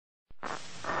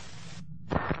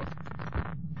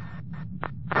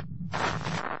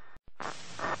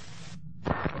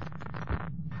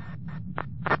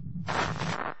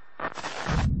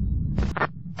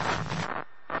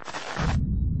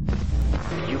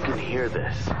hear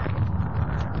this,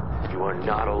 you are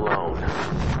not alone.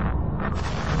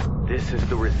 This is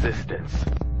the resistance.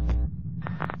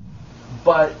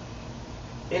 But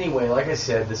anyway, like I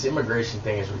said, this immigration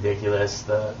thing is ridiculous.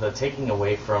 The taking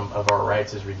away of our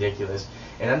rights is ridiculous.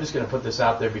 And I'm just going to put this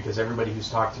out there because everybody who's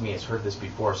talked to me has heard this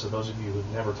before. So those of you who've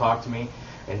never talked to me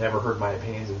and never heard my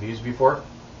opinions and views before,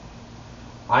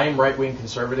 I am right-wing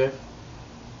conservative.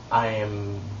 I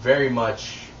am very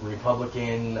much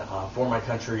Republican, for my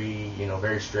country,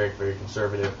 very strict, very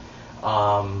conservative.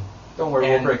 Don't worry,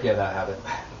 we'll break you of that habit.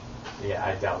 Yeah,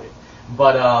 I doubt it.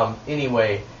 But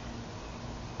anyway,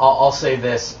 I'll say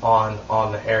this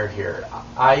on the air here.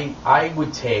 I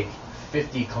would take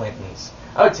 50 Clintons.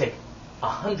 I would take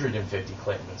 150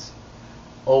 Clintons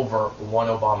over one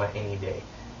Obama any day.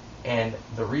 And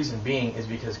the reason being is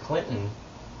because Clinton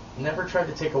never tried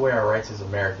to take away our rights as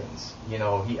Americans.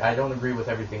 I don't agree with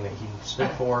everything that he stood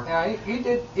for. Yeah, he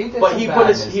did. But he put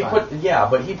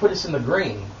us in the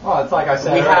green. Well, it's like I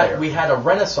said earlier. We had a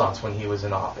renaissance when he was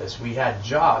in office. We had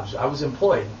jobs. I was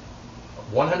employed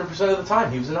 100% of the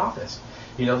time he was in office.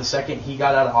 The second he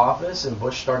got out of office and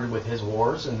Bush started with his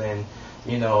wars, and then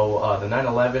the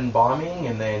 9/11 bombing,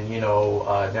 and then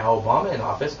now Obama in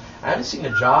office, I haven't seen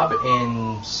a job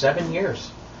in 7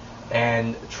 years.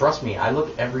 And trust me, I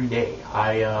look every day.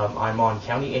 I'm on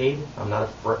county aid. I'm not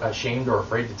ashamed or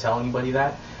afraid to tell anybody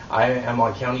that. I am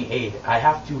on county aid. I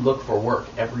have to look for work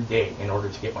every day in order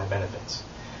to get my benefits.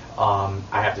 I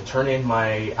have to turn in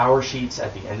my hour sheets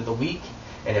at the end of the week,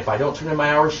 and if I don't turn in my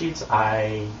hour sheets,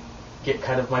 I get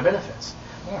cut of my benefits.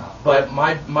 Yeah. But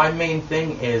my main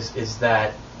thing is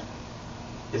that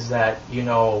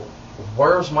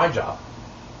where's my job?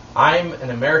 I'm an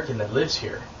American that lives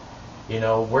here.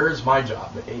 Where's my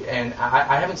job? And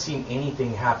I haven't seen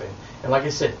anything happen. And like I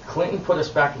said, Clinton put us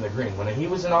back in the green. When he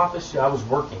was in office, I was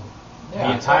working the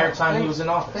entire time he was in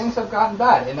office. Things have gotten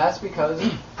bad, and that's because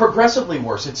progressively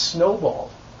worse. It's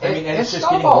snowballed. It's just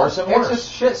getting worse and worse. It's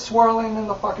just shit swirling in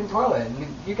the fucking toilet. And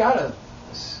you gotta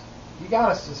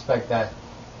suspect that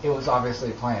it was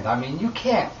obviously planned. I mean, you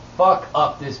can't fuck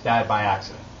up this bad by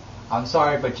accident. I'm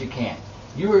sorry, but you can't.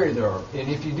 And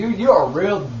if you do, you're a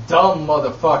real dumb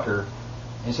motherfucker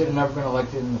and should have never been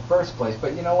elected in the first place.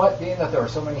 But you know what? Being that there are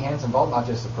so many hands involved, not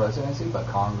just the presidency, but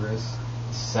Congress,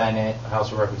 Senate,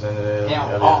 House of Representatives,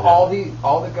 all the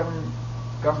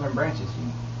government branches,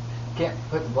 you can't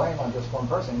put the blame on just one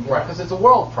person, because it's a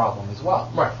world problem as well.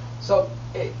 Right. So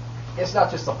it's not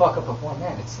just the fuck up of one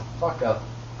man; it's the fuck up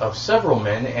of several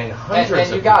men and hundreds.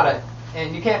 And you gotta,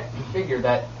 and you can't figure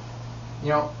that,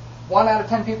 1 out of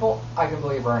 10 people, I can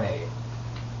believe are an idiot.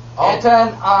 All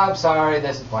 10, I'm sorry,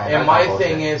 this is planned. And my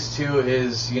thing is,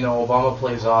 Obama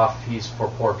plays off, he's for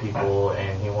poor people,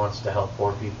 and he wants to help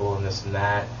poor people, and this and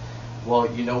that.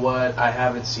 Well, you know what? I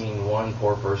haven't seen one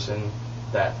poor person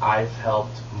that I've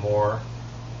helped more,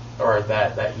 or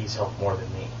that he's helped more than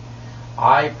me.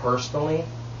 I personally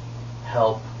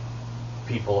help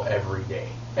people every day.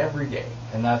 Every day.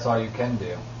 And that's all you can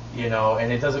do.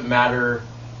 And it doesn't matter...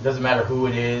 It doesn't matter who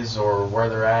it is or where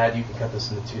they're at. You can cut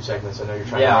this into 2 segments. I know you're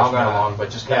trying to rush me along,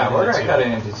 but just cut it into 2. We're going to cut it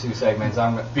into 2 segments.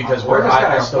 Because we're going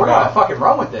to fucking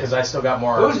run with this. Because I still got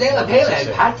more. Who's Nailin?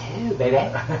 Palin? Part 2,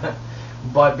 baby.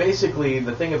 But basically,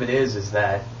 the thing of it is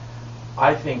that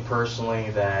I think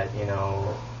personally that,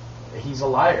 he's a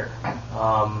liar.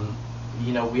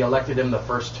 We elected him the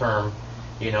first term,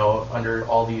 under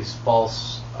all these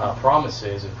false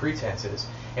promises and pretenses.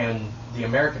 And the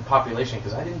American population,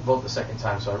 because I didn't vote the second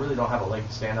time, so I really don't have a leg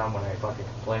to stand on when I fucking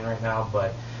complain right now,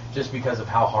 but just because of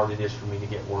how hard it is for me to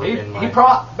get word in my...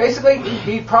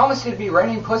 He promised you to be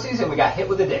raining pussies, and we got hit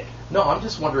with a dick. No, I'm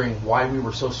just wondering why we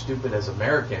were so stupid as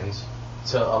Americans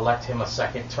to elect him a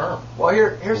second term. Well,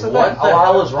 here's the thing. What the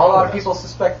hell is wrong with us? A lot of people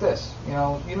suspect this. You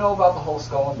know about the whole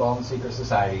Skull and Bones secret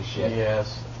society shit.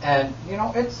 Yes. And,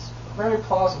 it's very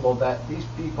plausible that these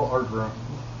people are groomed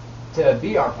to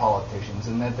be our politicians,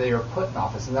 and that they are put in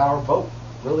office, and that our vote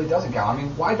really doesn't count. I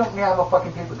mean, why don't we have a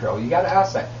fucking paper trail? You got to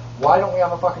ask that. Why don't we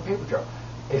have a fucking paper trail?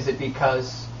 Is it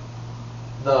because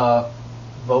the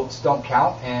votes don't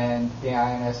count and the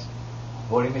INS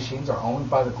voting machines are owned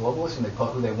by the globalists and they put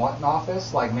who they want in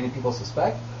office, like many people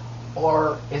suspect?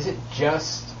 Or is it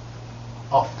just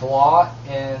a flaw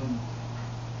in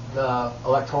the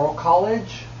electoral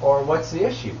college? Or what's the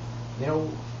issue?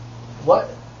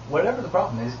 Whatever the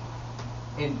problem is,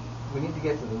 we need to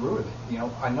get to the root of it.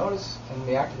 I notice in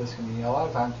the activist community a lot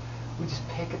of times we just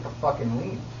pick at the fucking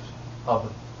leaves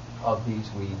of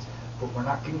these weeds, but we're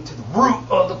not getting to the root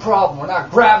of the problem. We're not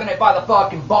grabbing it by the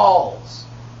fucking balls.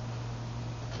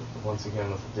 Once again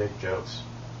with the dick jokes.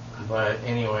 But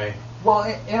anyway. Well,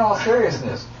 in all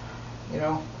seriousness,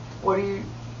 what do you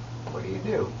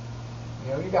do?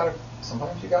 You know,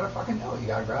 sometimes you gotta fucking know. You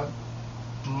gotta grab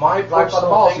my by the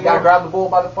balls. You gotta grab the bull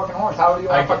by the fucking horns. How do you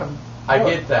want to fucking?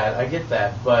 I get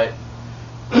that, but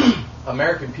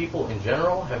American people in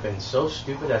general have been so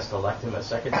stupid as to elect him a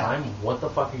second time. What the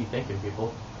fuck are you thinking,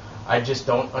 people? I just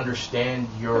don't understand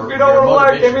your If you don't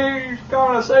elect motivation. him, he's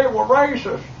gonna say we're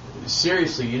racist.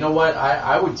 Seriously, you know what?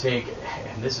 I would take,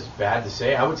 and this is bad to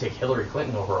say, I would take Hillary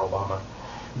Clinton over Obama.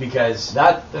 Because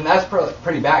that's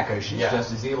pretty bad because she's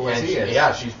just as evil as he is.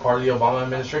 Yeah, she's part of the Obama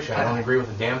administration. I don't agree with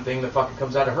the damn thing that fucking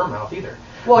comes out of her mouth either.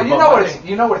 Well, you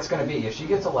know what it's going to be. If she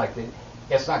gets elected,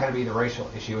 it's not going to be the racial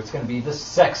issue. It's going to be the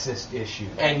sexist issue.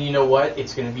 And you know what?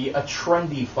 It's going to be a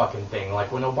trendy fucking thing,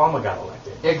 like when Obama got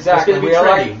elected. Exactly. It's going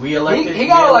to be trendy. He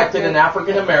got elected an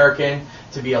African American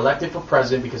to be elected for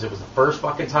president because it was the first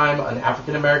fucking time an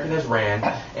African American has ran.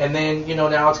 And then, you know,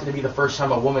 now it's going to be the first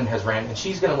time a woman has ran, and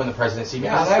she's going to win the presidency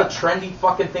because it's the trendy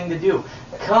fucking thing to do.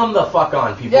 Come the fuck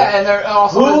on, people. Yeah, and they're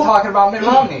also talking about Mitt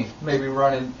Romney maybe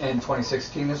running in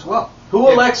 2016 as well. Who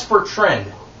elects for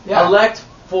trend? Yeah. Elect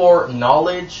for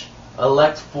knowledge.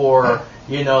 Elect for,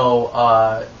 you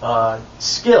know,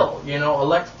 skill. You know,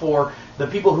 elect for the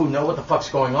people who know what the fuck's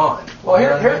going on. Well,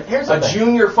 here's a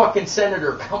junior fucking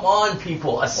senator. Come on,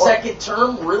 people. Second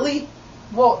term, really?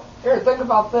 Well, here, think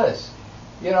about this.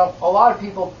 You know, a lot of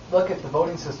people look at the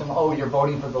voting system. Oh, you're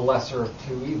voting for the lesser of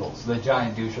two evils, the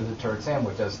giant douche or the turd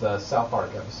sandwich, as the South Park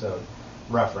episode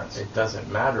reference. It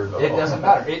doesn't matter, though. It doesn't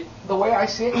matter. The way I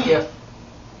see it,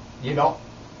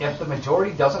 if the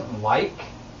majority doesn't like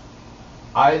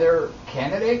either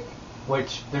candidate,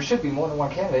 which there should be more than one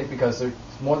candidate because there's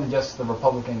more than just the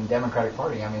Republican and Democratic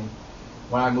Party. I mean,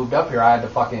 when I moved up here, I had to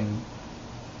fucking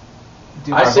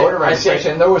do my voter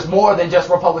registration. There was more than just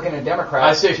Republican and Democrat.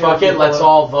 I say fuck it. Let's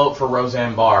all vote for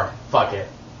Roseanne Barr. Fuck it.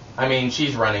 I mean,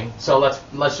 she's running, so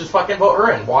let's just fucking vote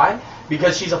her in. Why?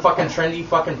 Because she's a fucking trendy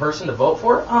fucking person to vote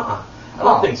for? I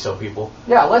don't think so, people.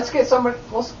 Yeah, let's get somebody.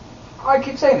 I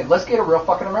keep saying it. Let's get a real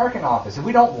fucking American office. If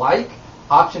we don't like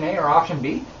option A or option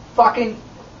B, fucking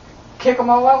kick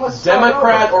them all out. Let's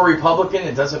Democrat or Republican,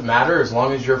 it doesn't matter as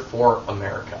long as you're for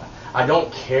America. I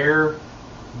don't care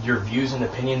your views and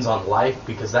opinions on life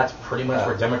because that's pretty much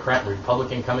where Democrat and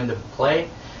Republican come into play.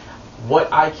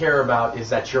 What I care about is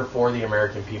that you're for the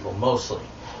American people mostly.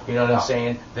 You know what I'm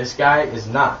saying? This guy is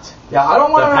not. Yeah, I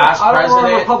don't want a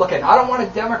Republican. I don't want a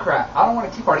Democrat. I don't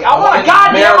want a Tea Party. I want a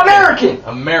goddamn American.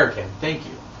 American. Thank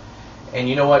you. And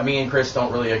you know what? Me and Chris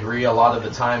don't really agree a lot of the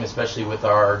time, especially with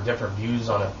our different views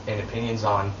on and opinions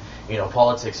on, you know,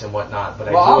 politics and whatnot. But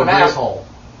I'm an asshole.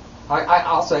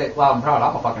 I'll say it loud and proud.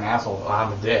 I'm a fucking asshole. Well,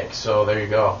 I'm a dick. So there you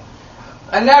go.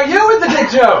 And now you with the dick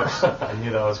jokes. I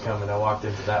knew that was coming. I walked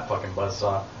into that fucking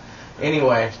buzzsaw.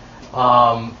 Anyway,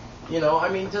 you know, I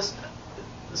mean, just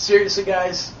seriously,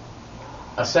 guys,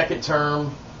 a second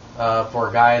term for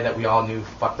a guy that we all knew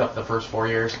fucked up the first 4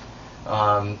 years.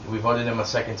 We voted him a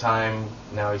second time.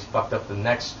 Now he's fucked up the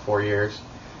next 4 years.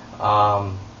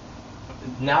 Now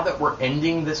that we're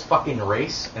ending this fucking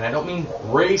race, and I don't mean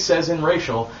race as in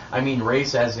racial, I mean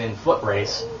race as in foot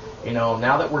race. You know,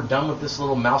 now that we're done with this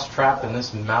little mouse trap and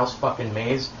this mouse fucking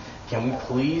maze, can we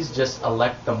please just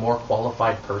elect the more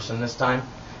qualified person this time?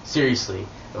 Seriously.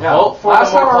 Yeah. Vote for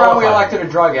last the more time around qualified. we elected a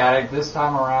drug addict. This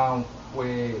time around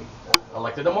we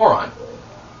elected a moron.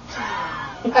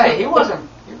 Hey, he wasn't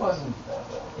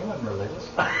religious.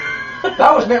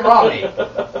 That was Mitt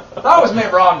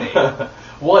Romney.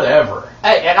 Whatever.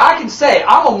 Hey, and I can say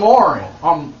I'm a moron.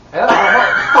 I'm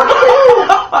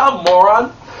a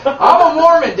moron. I'm a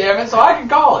Mormon, damn it, so I can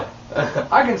call it.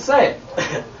 I can say it.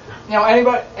 You know,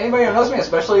 anybody who knows me,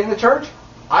 especially in the church,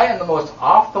 I am the most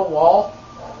off-the-wall,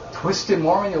 twisted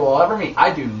Mormon you will ever meet.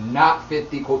 I do not fit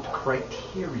the, quote,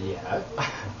 criteria.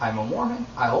 I'm a Mormon.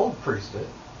 I hold priesthood.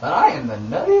 But I am the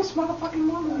nuttiest motherfucking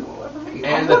Mormon you will ever meet.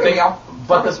 And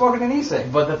smoking an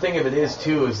e-cig. But the thing of it is,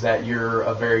 too, is that you're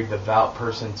a very devout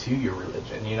person to your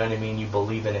religion. You know what I mean? You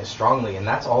believe in it strongly, and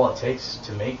that's all it takes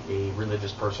to make a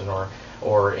religious person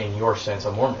or in your sense,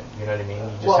 a Mormon. You know what I mean?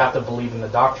 You just have to believe in the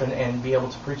doctrine and be able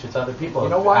to preach it to other people. You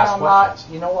know why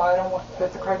I don't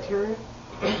fit the criteria?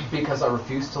 Because I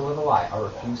refuse to live a lie. I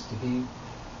refuse to be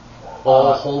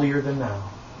all holier than thou.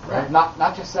 Right?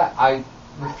 Not just that. I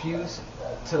refuse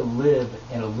to live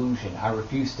an illusion. I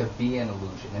refuse to be an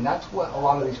illusion. And that's what a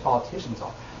lot of these politicians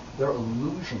are. They're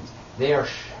illusions. They are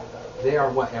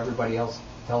what everybody else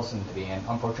tells them to be. And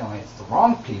unfortunately, it's the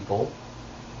wrong people.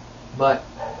 But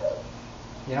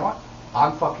you know what?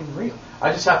 I'm fucking real.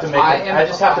 I just have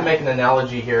to make an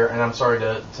analogy here, and I'm sorry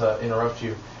to interrupt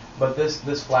you, but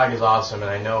this flag is awesome,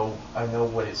 and I know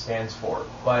what it stands for.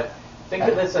 But think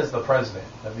of this as the president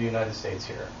of the United States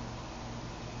here.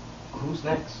 who's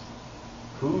next?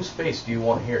 Whose face do you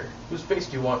want here? Whose face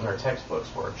do you want in our textbooks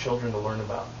for our children to learn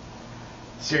about?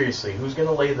 Seriously, who's going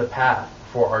to lay the path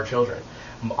for our children?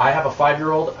 I have a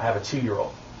 5-year-old, I have a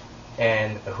 2-year-old.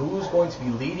 And who's going to be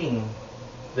leading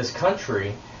this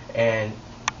country and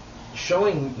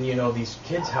showing, these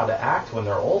kids how to act when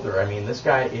they're older? I mean, this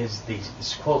guy is the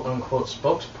quote-unquote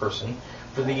spokesperson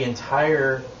for the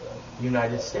entire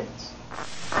United States.